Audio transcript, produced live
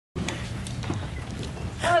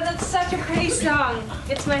Oh, that's such a pretty song.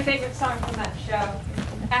 It's my favorite song from that show.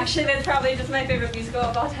 Actually, that's probably just my favorite musical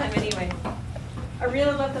of all time anyway. I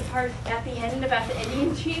really love the part at the end about the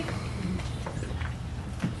Indian chief.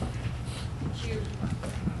 Did you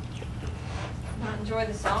not enjoy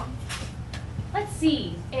the song? Let's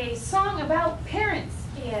see, a song about parents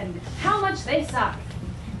and how much they suck.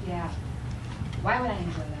 Yeah, why would I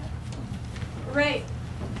enjoy that? Right.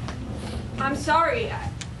 I'm sorry.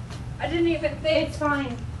 I didn't even think. It's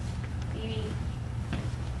fine, Phoebe.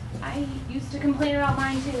 I used to complain about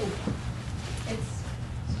mine too. It's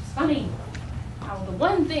just funny how the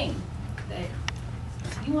one thing that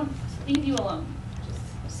you want to leave you alone,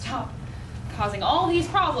 just stop causing all these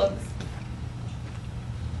problems.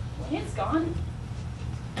 When it's gone,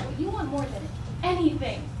 what you want more than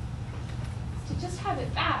anything is to just have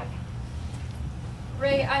it back.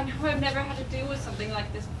 Ray, I know I've never had to deal with something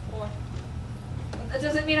like this before. That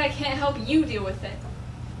doesn't mean I can't help you deal with it.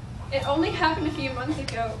 It only happened a few months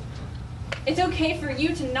ago. It's okay for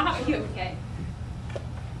you to not be okay.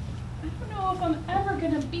 I don't know if I'm ever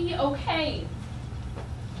gonna be okay.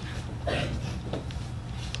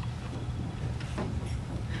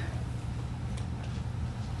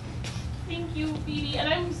 Thank you, Phoebe,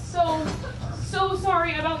 and I'm so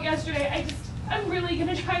sorry about yesterday. I'm really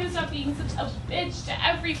gonna try to stop being such a bitch to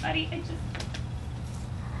everybody.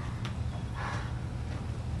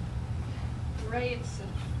 Ray,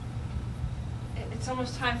 it's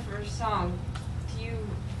almost time for a song. Do you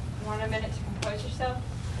want a minute to compose yourself?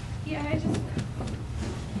 Yeah, I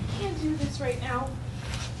can't do this right now.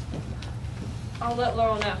 I'll let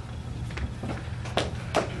Laurel know.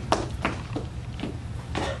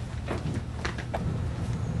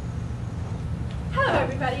 Hello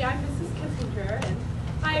everybody, I'm Mrs. Kissinger, and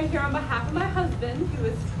I am here on behalf of my husband, who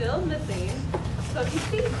is still missing. So if you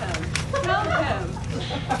see him, tell him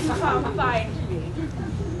to come find me.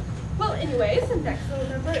 Well, anyways, the next little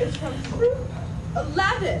number is from Group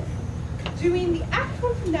 11, doing the Act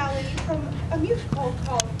 1 finale from a musical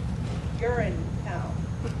called Urinetown.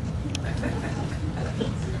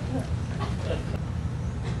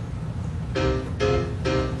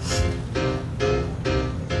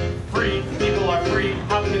 Free people are free.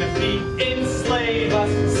 How can it be? Enslave us.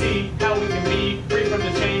 See how we can be free from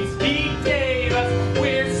the chains he gave us.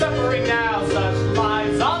 We're suffering now, such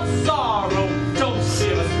lives of sorrow. Don't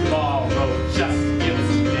give us tomorrow, just give us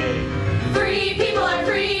today. Free people are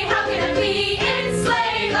free. How can it be?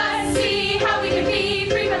 Enslave us. See how we can be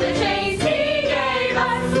free from the chains he gave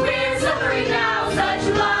us. We're suffering now, such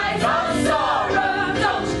lives of sorrow.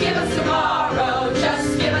 Don't give us tomorrow,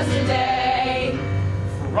 just give us today.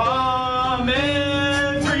 From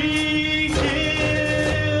every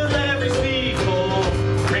kill, every steeple,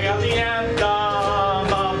 bring out the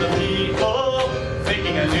anthem of the people,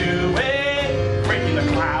 making a new way, breaking the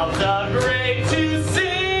clouds of gray to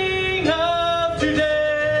sing of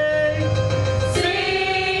today.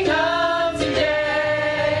 Sing of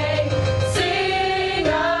today. Sing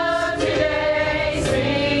of today.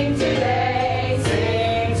 Sing today.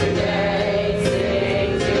 Sing today.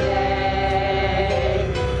 Sing today.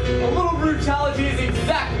 A little brutality is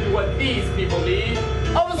exactly what these people need.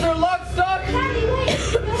 Officer Lockstock! Daddy, wait!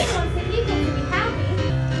 You guys want the people to be happy.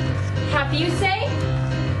 Happy, you say?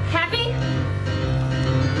 Happy?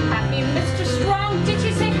 Happy, Mr. Strong? Did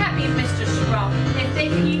you say happy, Mr. Strong? If they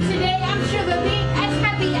pee today, I'm sure they'll be as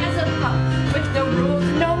happy as a pup. With the rules,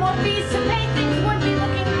 no more fees to pay, things would be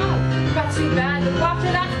looking up. But too bad the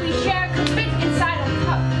water that we share could fit inside a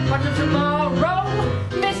cup. What of tomorrow,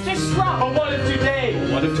 Mr. Strong? But what of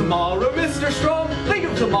today? What of tomorrow, Mr. Strong? Think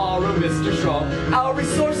of tomorrow, Mr. Strong. Our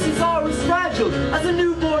resources are as fragile as a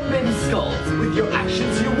newborn baby's skull. With your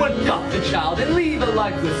actions, you would adopt the child and leave a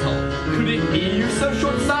lifeless home. Could it be you so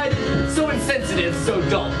short-sighted, so insensitive, so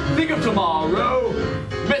dull? Think of tomorrow,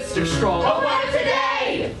 Mr. Strong. But what of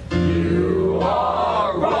today? You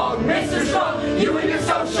are wrong, Mr. Strong, you and your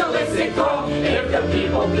socialistic throng. If the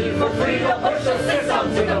people plead for free, they'll push the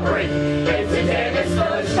system to the brink. If today this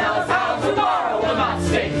village tell us how tomorrow will not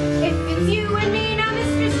stink. If it's you and me now,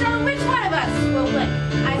 Mr. Strong, which one of us will win?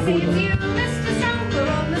 I say it's you, Mr. Strong, we're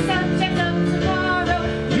on the subject of tomorrow.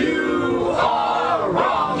 You are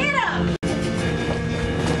wrong. Get up!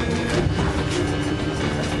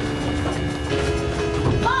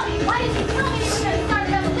 Molly, why didn't you tell me you were going to start a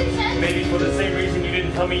revolution? Maybe for the same reason you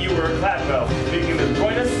didn't tell me you were a Gladwell. So you can either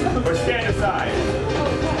join us or stand aside.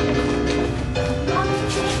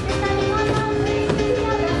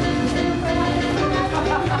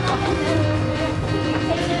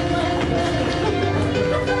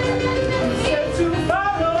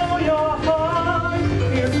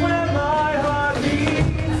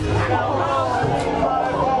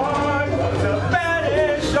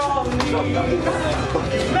 You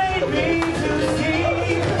made me to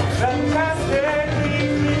see fantastically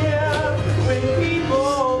clear. When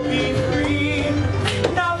people be free,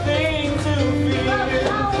 nothing to fear.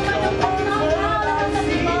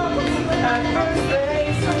 At first they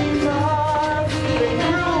seemed hard, they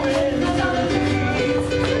grew into trees.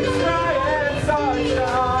 Riots are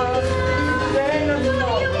charged, they don't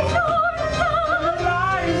know. The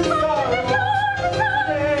lies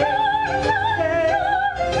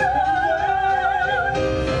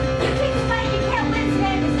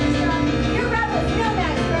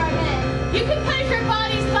You can punish our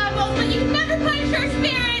bodies, Bibles, but you can never punish our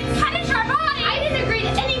spirits. Punish our bodies? I didn't agree to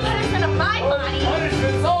any punishment of my body.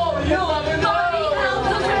 Punishment's all you'll ever know.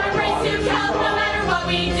 We'll turn our brains to kelp no matter what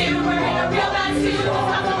we do. We're in a real bad stew.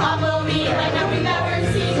 How the mob will be like no we've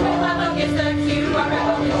ever seen. When level gets the cue, our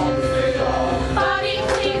revolution's through. Body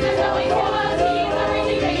clean, there's no way to us. He's a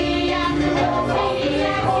raging maniac. The villain's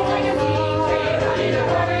maniac. He's like a feeding trade. Running a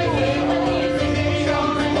hurricane when he is in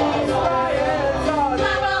control. And he's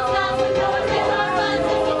Blackwell stops with no one takes our funds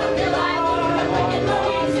to keep them alive. But wicked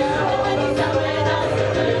movies too. And when he's done with us,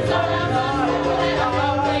 we'll lose all our funds. We'll let our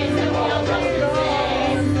own ways and we all trust in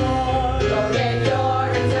space. You'll get your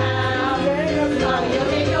town. Mommy, you'll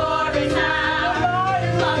get your town.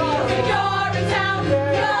 Mommy, you'll get your town.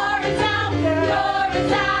 Your town. Your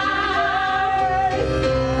town.